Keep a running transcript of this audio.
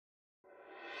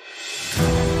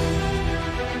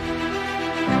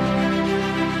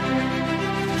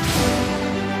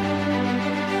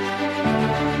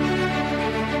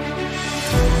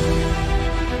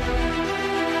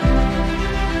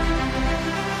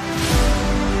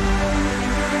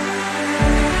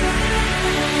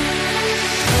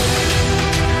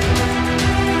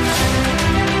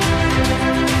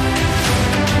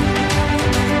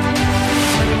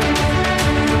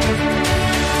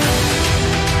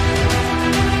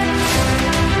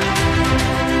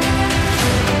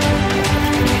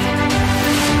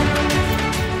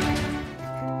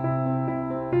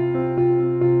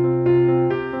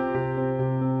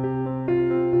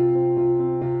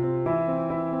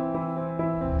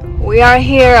We are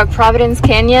here at Providence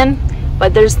Canyon,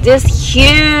 but there's this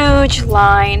huge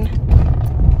line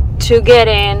to get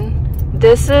in.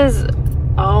 This is,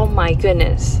 oh my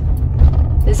goodness,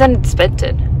 this is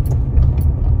unexpected.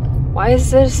 Why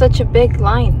is there such a big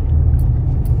line?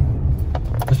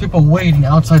 There's people waiting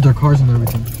outside their cars and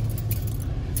everything.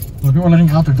 People are letting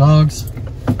out their dogs.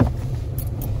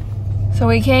 So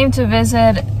we came to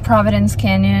visit Providence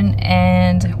Canyon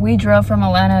and we drove from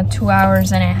Atlanta 2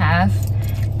 hours and a half,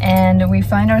 and we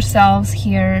find ourselves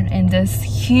here in this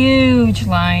huge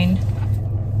line.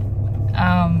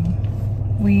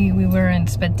 We weren't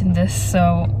expecting this,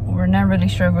 so we're not really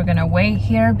sure if we're gonna wait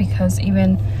here because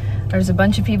even there's a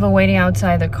bunch of people waiting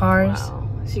outside their cars. Wow.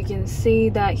 So you can see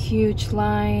that huge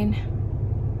line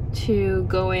to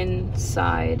go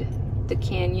inside the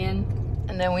canyon.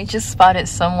 And then we just spotted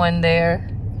someone there.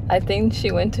 I think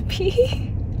she went to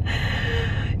pee.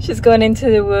 She's going into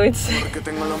the woods.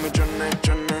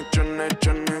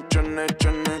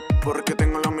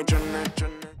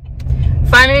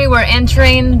 Finally, we're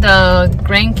entering the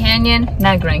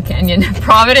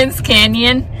Providence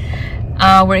Canyon.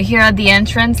 We're here at the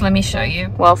entrance. Let me show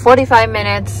you. Well, 45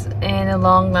 minutes in a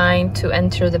long line to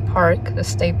enter the park, the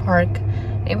state park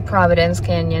in Providence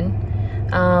Canyon.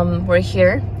 We're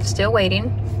here, still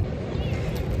waiting.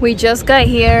 We just got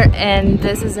here and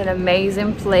this is an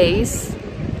amazing place.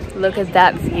 Look at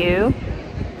that view.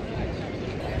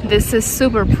 This is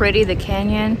super pretty, the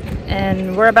canyon,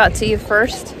 and we're about to eat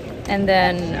first and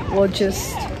then we'll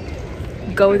just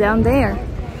go down there.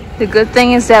 The good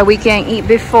thing is that we can eat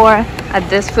before at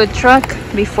this food truck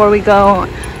before we go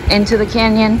into the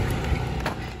canyon.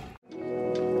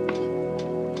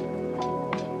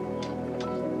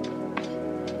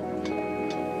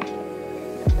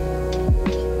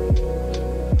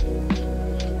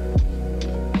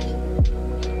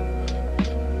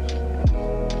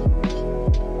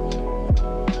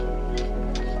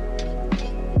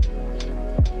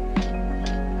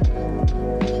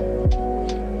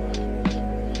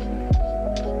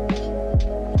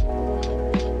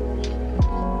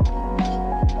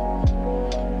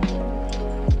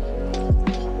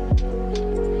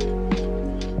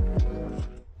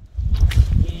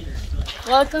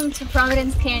 Welcome to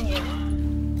Providence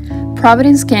Canyon.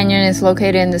 Providence Canyon is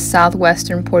located in the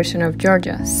southwestern portion of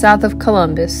Georgia, south of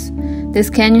Columbus. This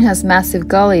canyon has massive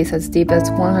gullies as deep as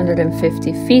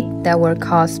 150 feet that were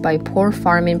caused by poor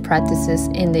farming practices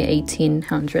in the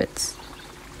 1800s.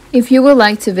 If you would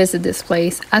like to visit this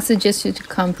place, I suggest you to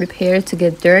come prepared to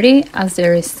get dirty as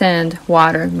there is sand,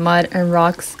 water, mud, and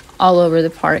rocks all over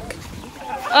the park.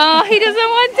 Oh, he doesn't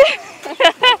want to.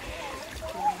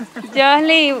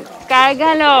 Johnny,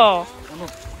 cárgalo.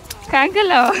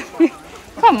 Cárgalo.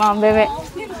 Come on, baby.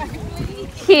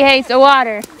 He hates the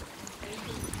water.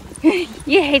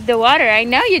 You hate the water, I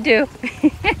know you do.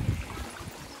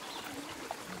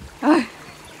 Oh.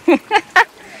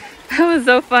 That was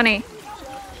so funny.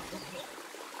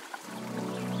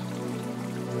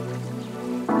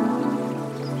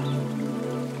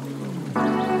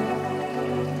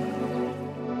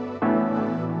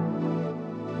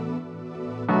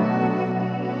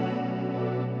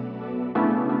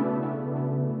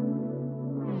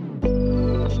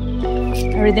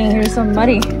 Everything here is so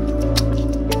muddy.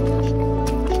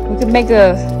 We could make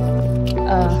a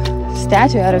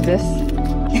statue out of this.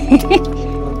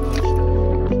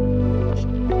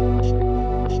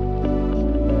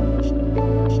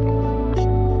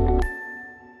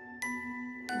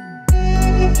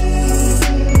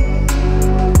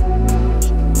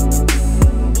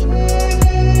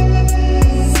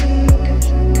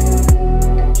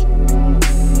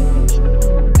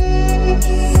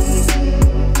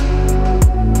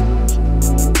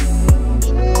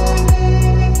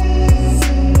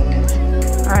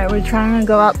 We're trying to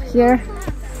go up here,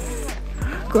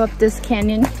 go up this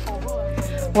canyon.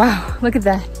 Wow, look at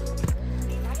that.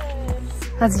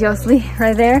 That's Yosley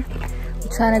right there.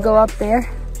 We're trying to go up there.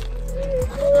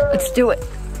 Let's do it.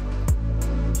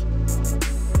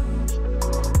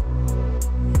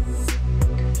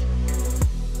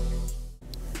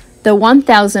 The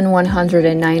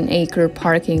 1,109-acre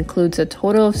park includes a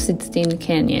total of 16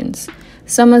 canyons,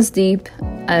 some as deep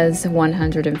as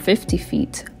 150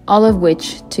 feet, all of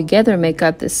which together make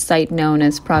up the site known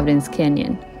as Providence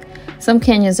Canyon. Some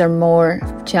canyons are more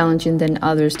challenging than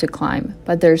others to climb,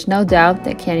 but there's no doubt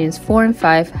that canyons 4 and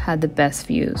 5 had the best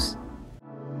views.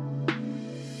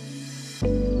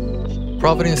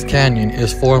 Providence Canyon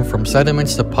is formed from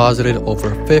sediments deposited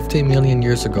over 50 million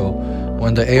years ago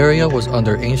when the area was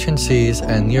under ancient seas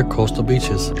and near coastal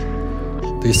beaches.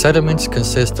 These sediments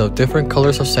consist of different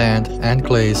colors of sand and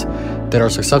clays that are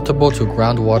susceptible to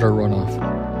groundwater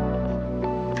runoff.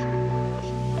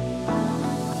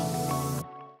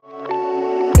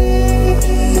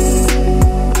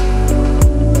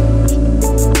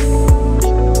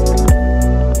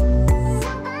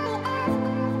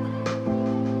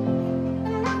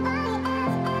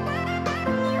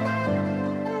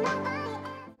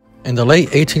 In the late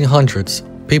 1800s,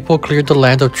 people cleared the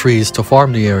land of trees to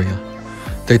farm the area.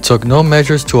 They took no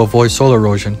measures to avoid soil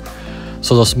erosion,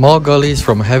 so the small gullies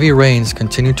from heavy rains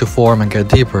continued to form and get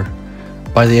deeper.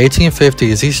 By the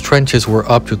 1850s, these trenches were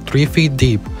up to 3 feet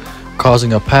deep,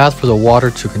 causing a path for the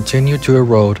water to continue to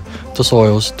erode the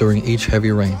soils during each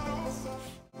heavy rain.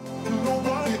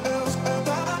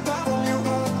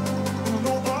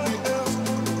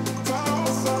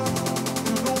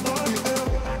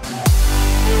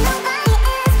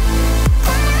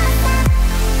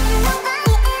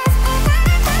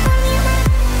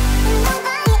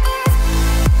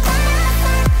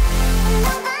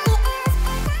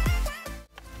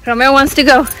 Romeo wants to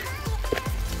go.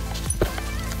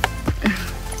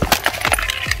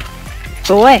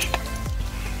 Boy.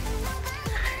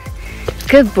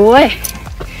 Good boy.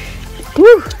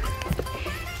 Woo.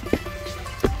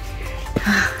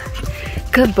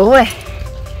 Good boy.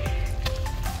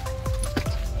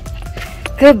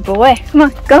 Good boy. Come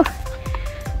on, go.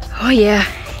 Oh yeah.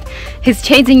 He's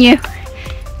chasing you.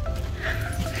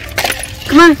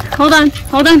 Come on, hold on.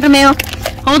 Hold on, Romeo.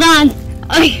 Hold on.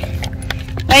 Ay.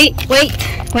 Wait,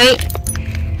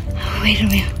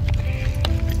 Romeo.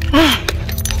 Ah,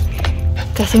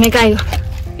 casi me caigo.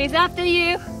 He's after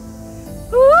you.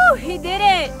 Woo, he did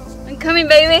it. I'm coming,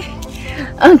 baby.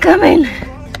 I'm coming.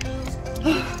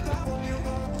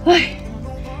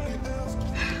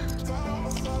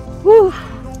 Woo.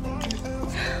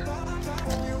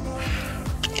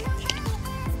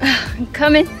 I'm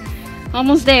coming.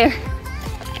 Almost there.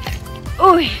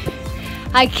 Ooh.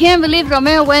 I can't believe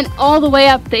Romeo went all the way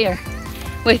up there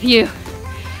with you.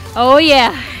 Oh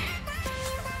yeah.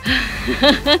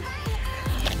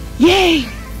 Yay!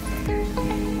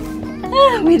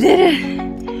 Ah, we did it.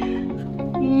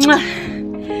 Mwah.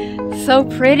 So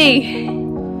pretty.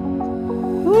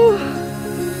 Woo.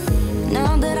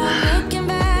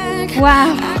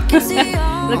 Wow.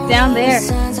 Look down there.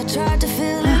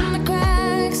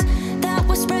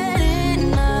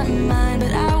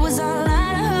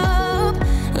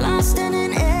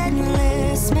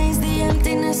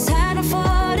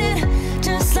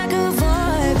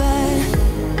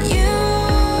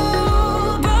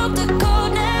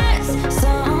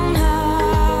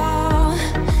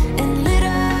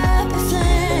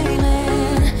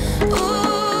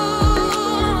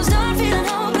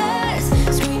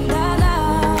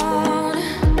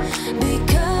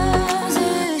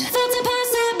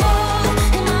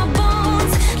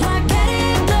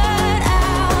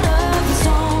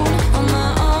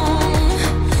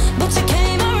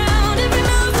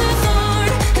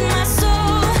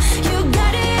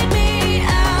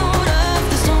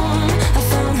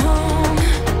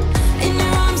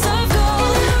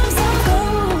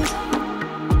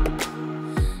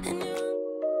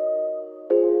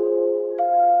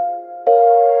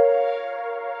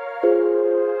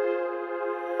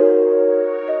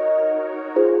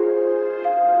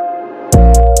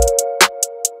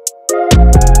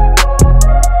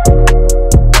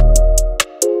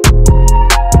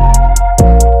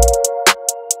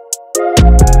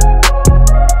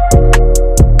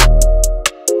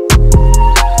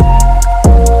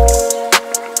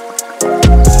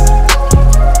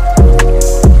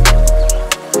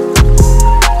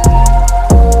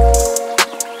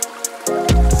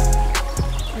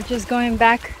 Just going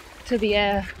back to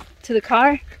the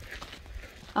car.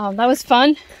 That was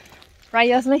fun, right,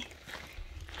 Yosli?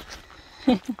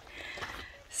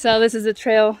 So this is the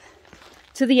trail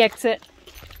to the exit,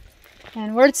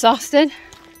 and we're exhausted.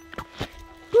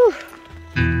 Whew.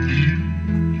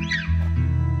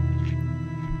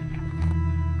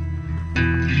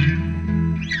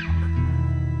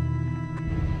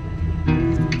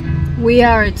 We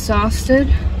are exhausted.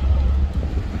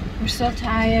 We're so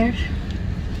tired.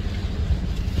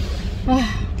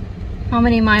 How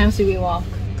many miles do we walk?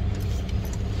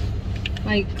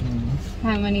 Like,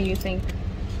 how many do you think?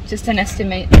 Just an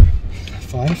estimate.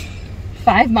 5?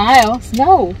 5 miles?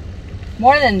 No,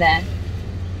 more than that.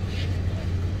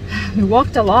 We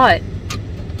walked a lot.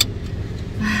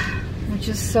 We're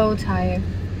just so tired.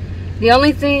 The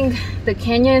only thing the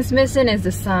canyon is missing is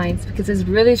the signs, because it's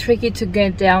really tricky to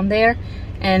get down there,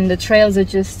 and the trails are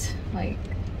just like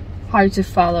hard to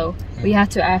follow. We have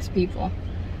to ask people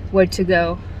where to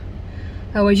go.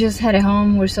 We're just headed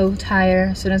home. We're so tired.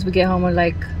 As soon as we get home, we're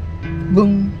like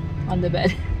boom on the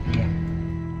bed.